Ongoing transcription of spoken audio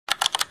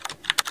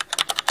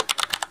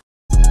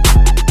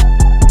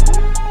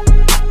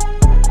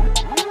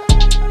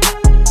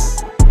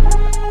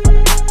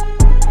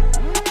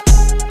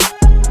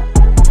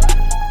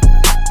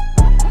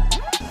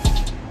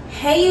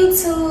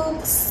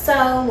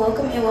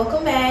welcome and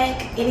welcome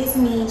back. It is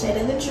me,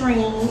 Jada the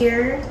Dream,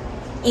 here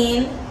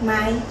in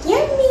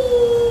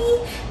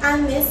Miami.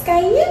 I'm Miss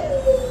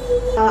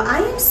Sky-amiiiii. I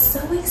am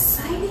so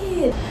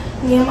excited.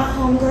 Me and my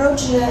homegirl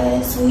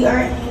Jess, we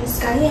are in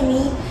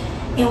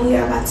Sky-amiiiii and we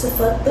are about to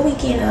fuck the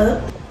weekend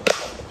up.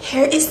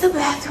 Here is the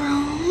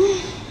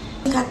bathroom.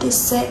 We got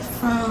this set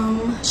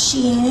from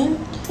Shein.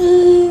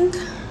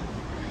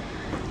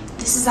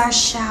 This is our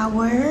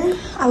shower.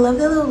 I love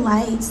the little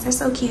lights, they're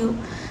so cute.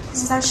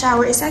 This is our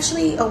shower. It's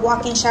actually a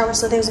walk-in shower,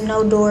 so there's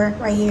no door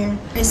right here.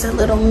 There's a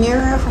little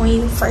mirror when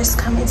you first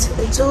come into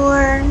the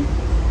door.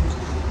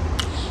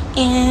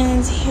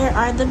 And here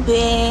are the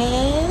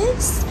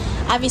beds.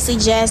 Obviously,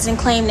 Jazz didn't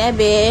claim that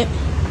bed.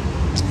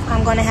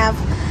 I'm gonna have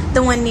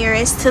the one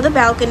nearest to the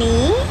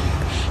balcony.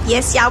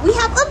 Yes, y'all, we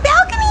have a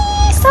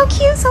balcony. So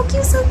cute, so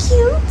cute, so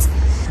cute.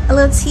 A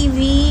little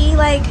TV,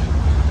 like,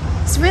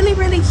 it's really,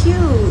 really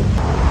cute.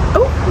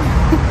 Oh,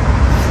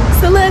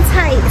 it's a little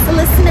tight, it's a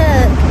little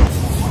snug.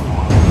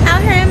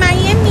 Out here in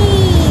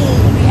Miami.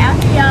 We out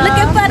here, y'all.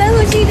 Looking for the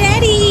hoochie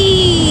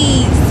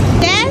daddies.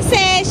 Dad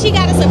said she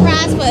got a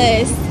surprise for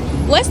us.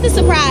 What's the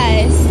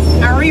surprise?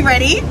 Are we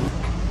ready?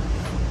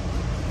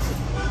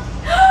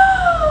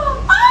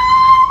 Oh my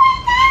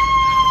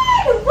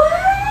God!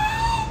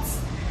 What?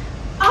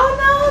 Oh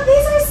no,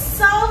 these are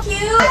so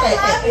cute. I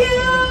love you.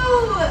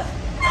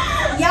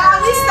 Y'all,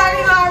 we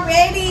started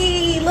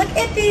already. Look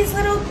at these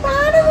little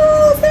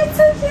bottles. They're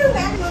so cute.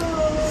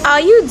 Oh,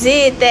 you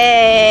did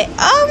that.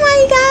 Oh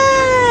my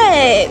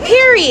God.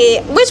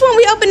 Period. Which one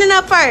we opening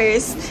up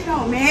first? It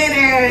don't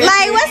matter.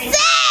 Like, what's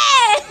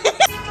that?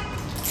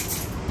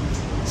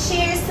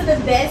 Cheers to the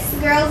best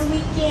girls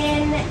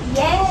weekend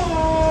yet.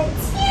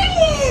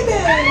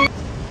 Period.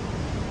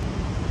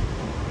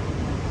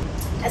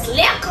 That's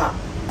liquor.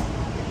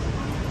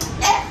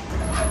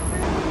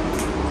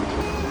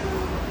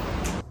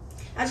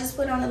 I just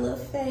put on a little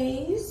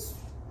face.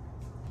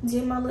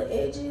 Did my little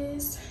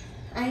edges.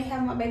 I ain't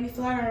have my baby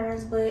flat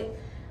irons, but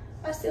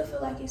I still feel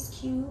like it's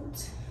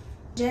cute.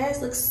 Jazz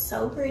looks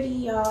so pretty,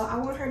 y'all. I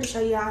want her to show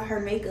y'all her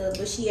makeup,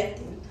 but she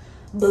acting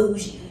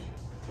bougie.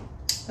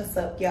 What's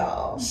up,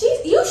 y'all?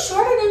 You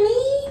shorter than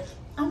me?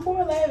 I'm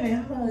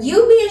 4'11".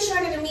 You being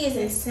shorter than me is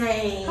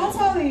insane. How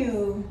tall are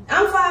you?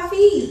 I'm 5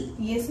 feet.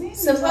 Yes, ma'am.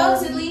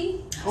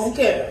 Supposedly.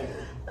 Okay.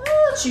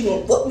 She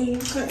gonna fuck me.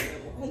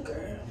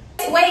 Okay.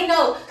 Wait,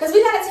 no, because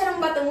we gotta tell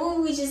them about the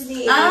movie we just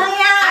did. Oh,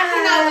 yeah. I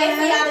cannot wait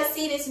for y'all to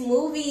see this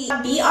movie.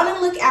 Be on the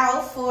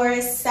lookout for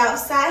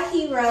Southside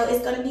Hero.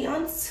 It's gonna be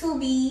on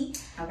Tubi.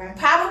 Okay.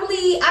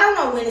 Probably, I don't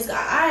know when it's gonna,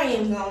 I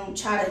ain't gonna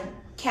try to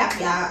cap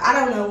y'all. I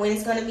don't know when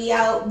it's gonna be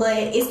out, but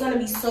it's gonna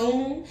be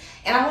soon.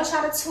 And I want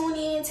y'all to tune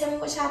in, tell me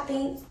what y'all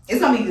think. It's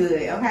gonna be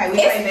good, okay? We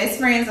play best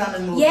friends on the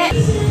movie. Yeah.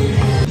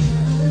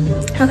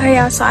 Okay,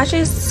 y'all, so I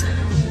just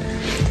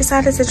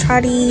decided to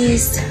try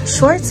these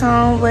shorts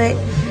on, but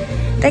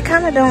they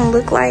kind of don't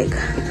look like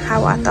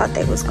how I thought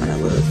they was gonna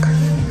look.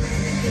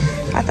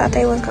 I thought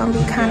they was gonna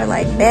be kind of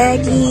like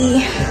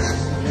baggy.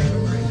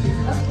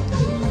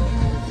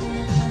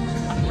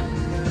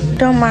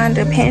 Don't mind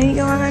the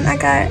panty on.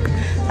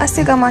 I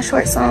still got my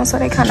shorts on, so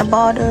they kind of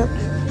balled up.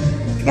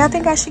 Y'all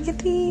think I should get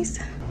these?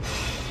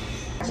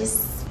 I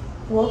just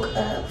woke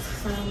up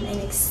from an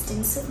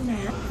extensive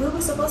nap. We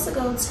were supposed to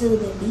go to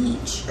the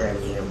beach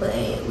earlier, but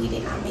we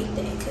did not make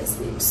that because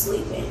we were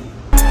sleeping.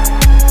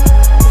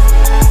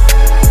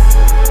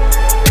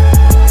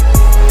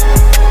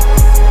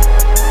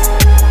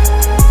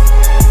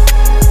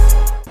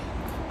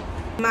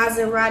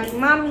 Maserati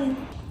mommy.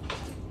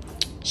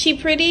 She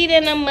pretty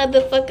than a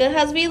motherfucker.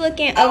 How's we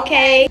looking?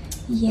 Okay.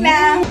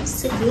 Yeah.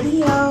 It's a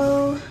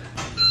video.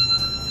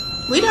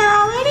 We there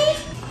already?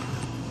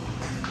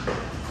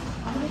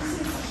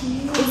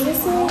 Is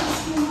this it?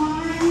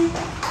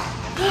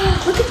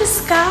 Look at the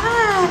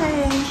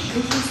sky.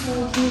 This is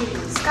so cute.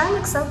 The sky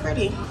looks so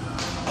pretty.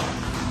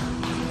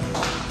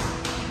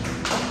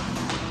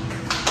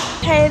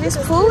 Hey, this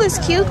pool is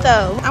cute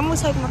though. I'm gonna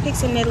take my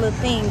pics in that little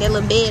thing, that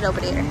little bed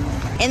over there.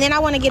 And then I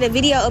wanna get a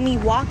video of me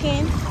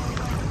walking.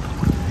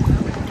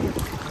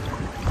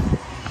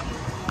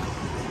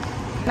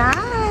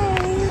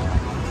 Nice.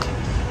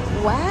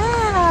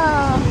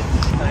 Wow.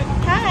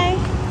 Hi.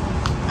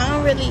 I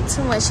don't really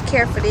too much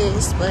care for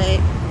this, but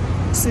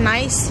it's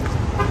nice.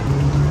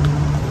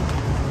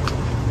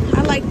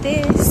 I like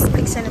this.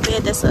 Pics in the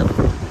bed that's up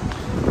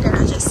that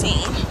I just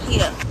seen.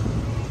 Yeah.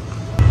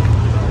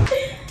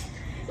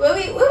 What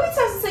we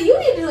toasting to? You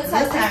need to do a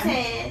toast to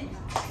 10.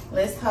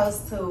 Let's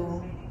toast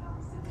to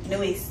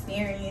new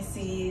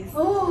experiences,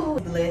 Ooh.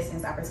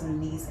 blessings,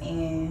 opportunities,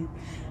 and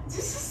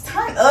just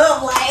turn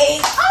up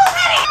like,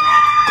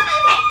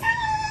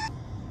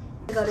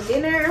 Go to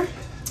dinner.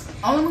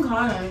 I'm gonna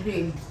call them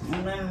too.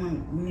 And then we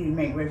need to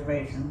make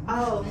reservations.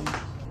 Oh.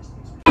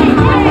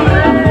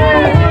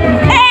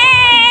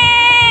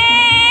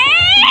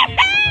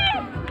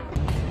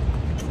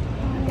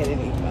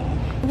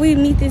 We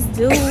meet this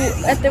dude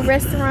at the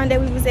restaurant that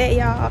we was at,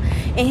 y'all,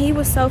 and he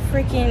was so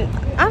freaking,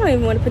 I don't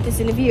even want to put this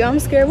in the video. I'm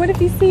scared. What if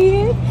he see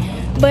it?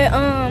 But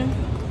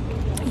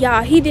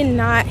Y'all, he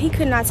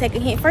could not take a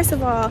hint. First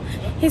of all,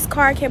 his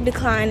card kept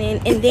declining,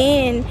 and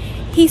then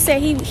he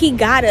said he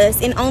got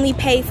us and only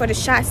paid for the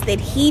shots that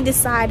he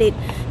decided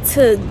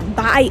to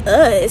buy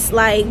us.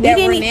 Like, that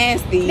were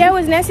nasty. That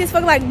was nasty as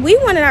fuck. Like, we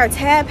wanted our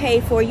tab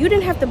paid for. You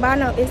didn't have to buy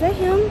no. Is that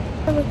him?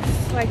 It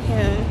looks like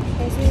him.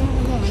 I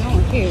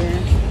don't care.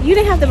 You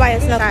didn't have to buy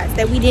us no shots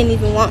that we didn't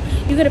even want.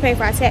 You could have paid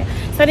for our tab.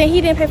 So then he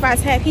didn't pay for our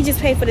tab. He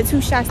just paid for the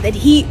 2 shots that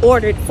he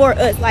ordered for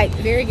us. Like,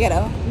 very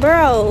ghetto,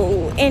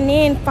 bro. And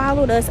then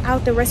followed us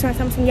out the restaurant.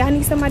 Something, y'all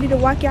need somebody to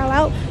walk y'all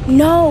out?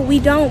 No, we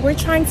don't. We're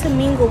trying to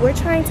mingle. We're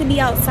trying to be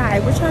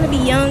outside. We're trying to be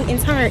young and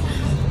turned.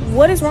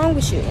 What is wrong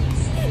with you?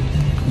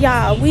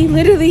 Y'all, we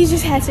literally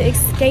just had to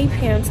escape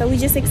him. So we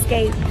just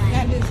escaped.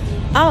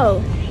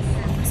 Oh,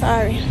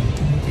 sorry.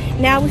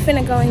 Now we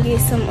finna go and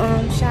get some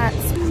shots.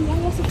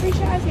 Some free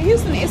shots. He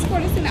was gonna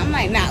escort us in. I'm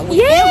like, nah.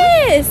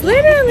 Yes,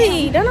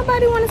 literally. Don't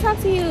nobody want to talk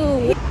to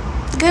you.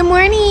 Good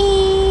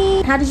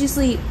morning. How did you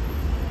sleep?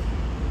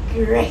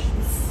 Great.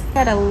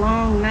 Had a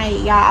long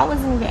night, y'all. I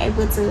wasn't even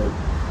able to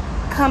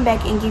come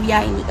back and give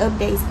y'all any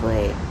updates,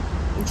 but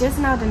just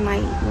now the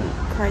night went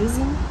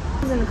crazy. I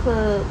was in the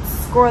club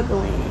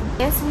struggling.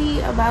 Guess we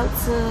about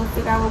to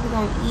figure out what we're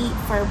gonna eat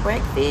for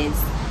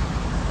breakfast,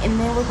 and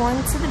then we're going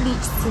to the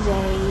beach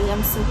today.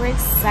 I'm super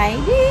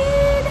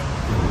excited.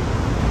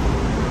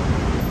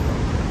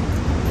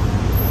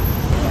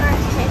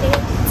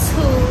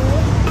 To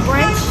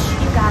brunch,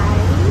 you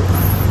guys.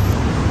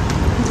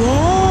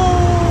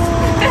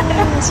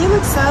 Yes. You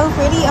look so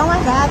pretty. Oh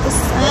my god, the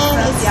sun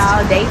is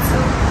y'all. Day 2.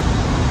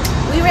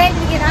 We ready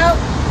to get out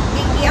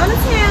and get on the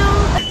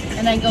town.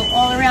 And then go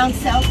all around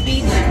South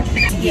Beach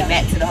to get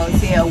back to the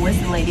hotel. What's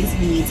the latest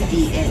we need to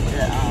be at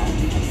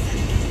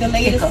the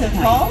latest to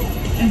call?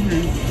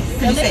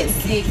 Mm-hmm. You said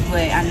 6,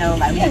 but I know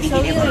like we need to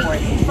get there before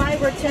then.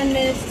 5 or 10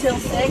 minutes till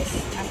 6.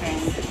 Okay.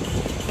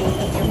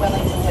 If you're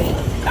willing to wait.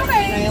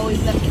 Okay. I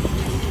always look. It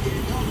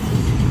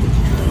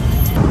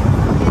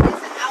is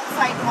an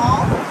outside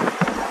mall,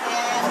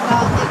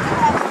 and they do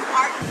have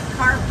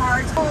car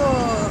parts.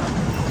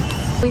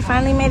 Oh. We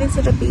finally made it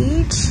to the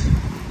beach.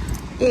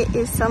 It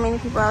is so many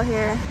people out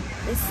here.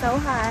 It's so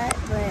hot,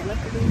 but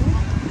luckily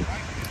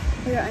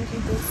we are under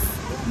this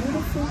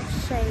beautiful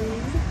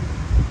shade.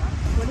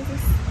 What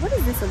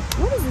is this?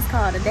 What is this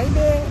called? A day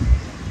bed?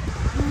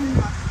 I'm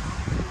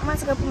about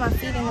to go put my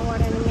feet in the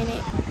water in a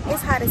minute.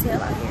 It's hot as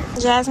hell out here.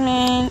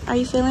 Jasmine, are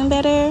you feeling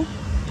better?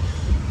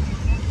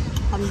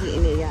 I'm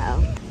getting it,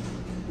 y'all.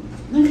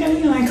 Okay,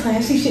 we're doing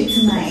classy shit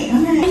tonight.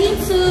 Okay.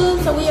 YouTube,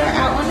 so we are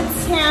out on the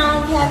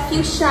town. We have a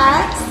few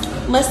shots.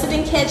 Mustard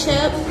and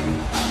ketchup.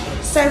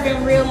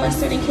 Serving real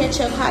mustard and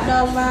ketchup hot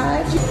dog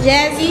vibes.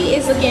 Jazzy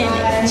is looking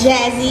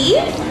jazzy.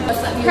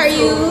 Per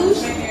usual.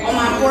 On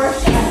my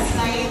porch.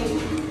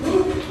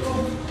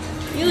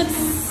 You look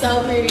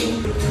so pretty.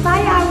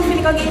 Bye y'all, we're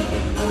gonna go get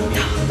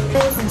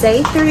it's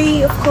day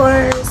 3, of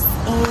course,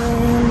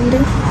 and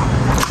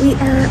we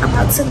are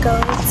about to go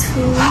to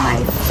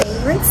my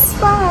favorite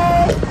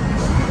spot.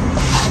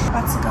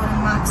 About to go to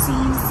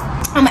Moxie's.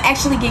 I'm gonna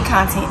actually get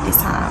content this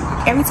time.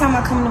 Every time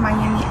I come to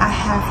Miami, I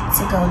have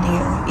to go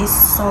there. It's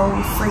so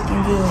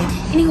freaking good.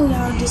 Anywho,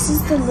 y'all, this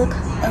is the look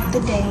of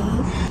the day.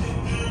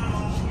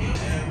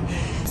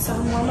 So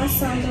I'm wearing my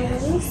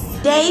sandals.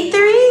 Day 3,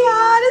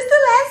 y'all. This is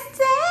the last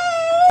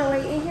day. Are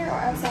we in here or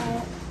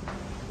outside?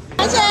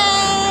 Hi,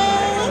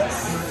 James.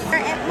 We're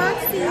at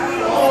Moxie's.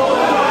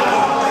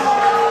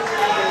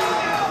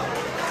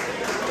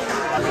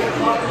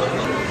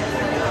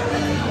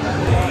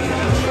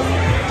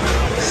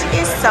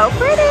 So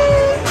pretty.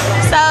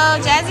 So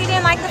Jazzy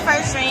didn't like the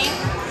first drink.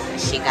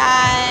 She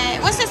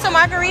got, what's this, a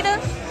margarita?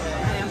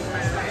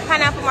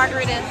 Pineapple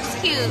margarita. It's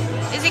cute.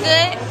 Is it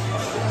good?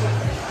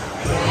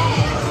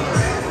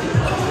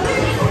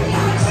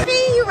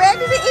 You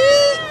ready to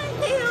eat?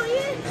 Hell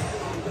yeah.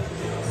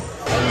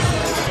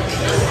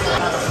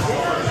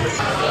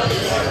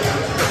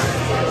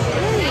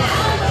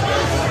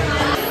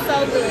 So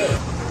good.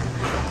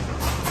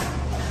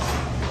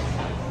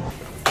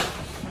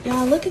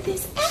 Y'all look at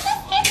this.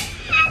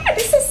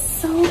 This is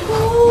so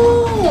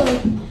cool.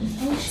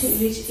 Oh shit,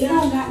 bitch. It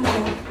don't got no.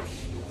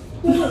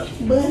 What,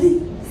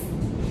 buddy?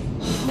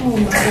 Oh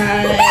my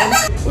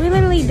god. We're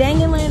literally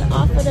dangling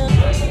off of the.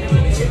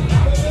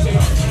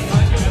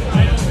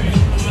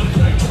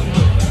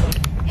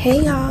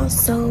 Hey y'all,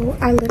 so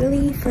I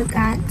literally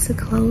forgot to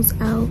close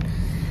out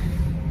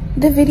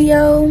the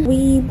video.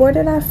 We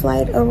boarded our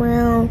flight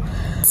around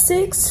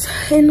 6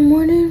 in the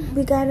morning.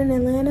 We got in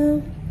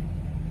Atlanta.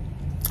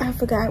 I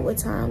forgot what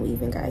time we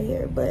even got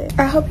here, but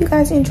I hope you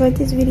guys enjoyed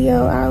this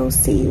video. I'll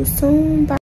see you soon. Bye.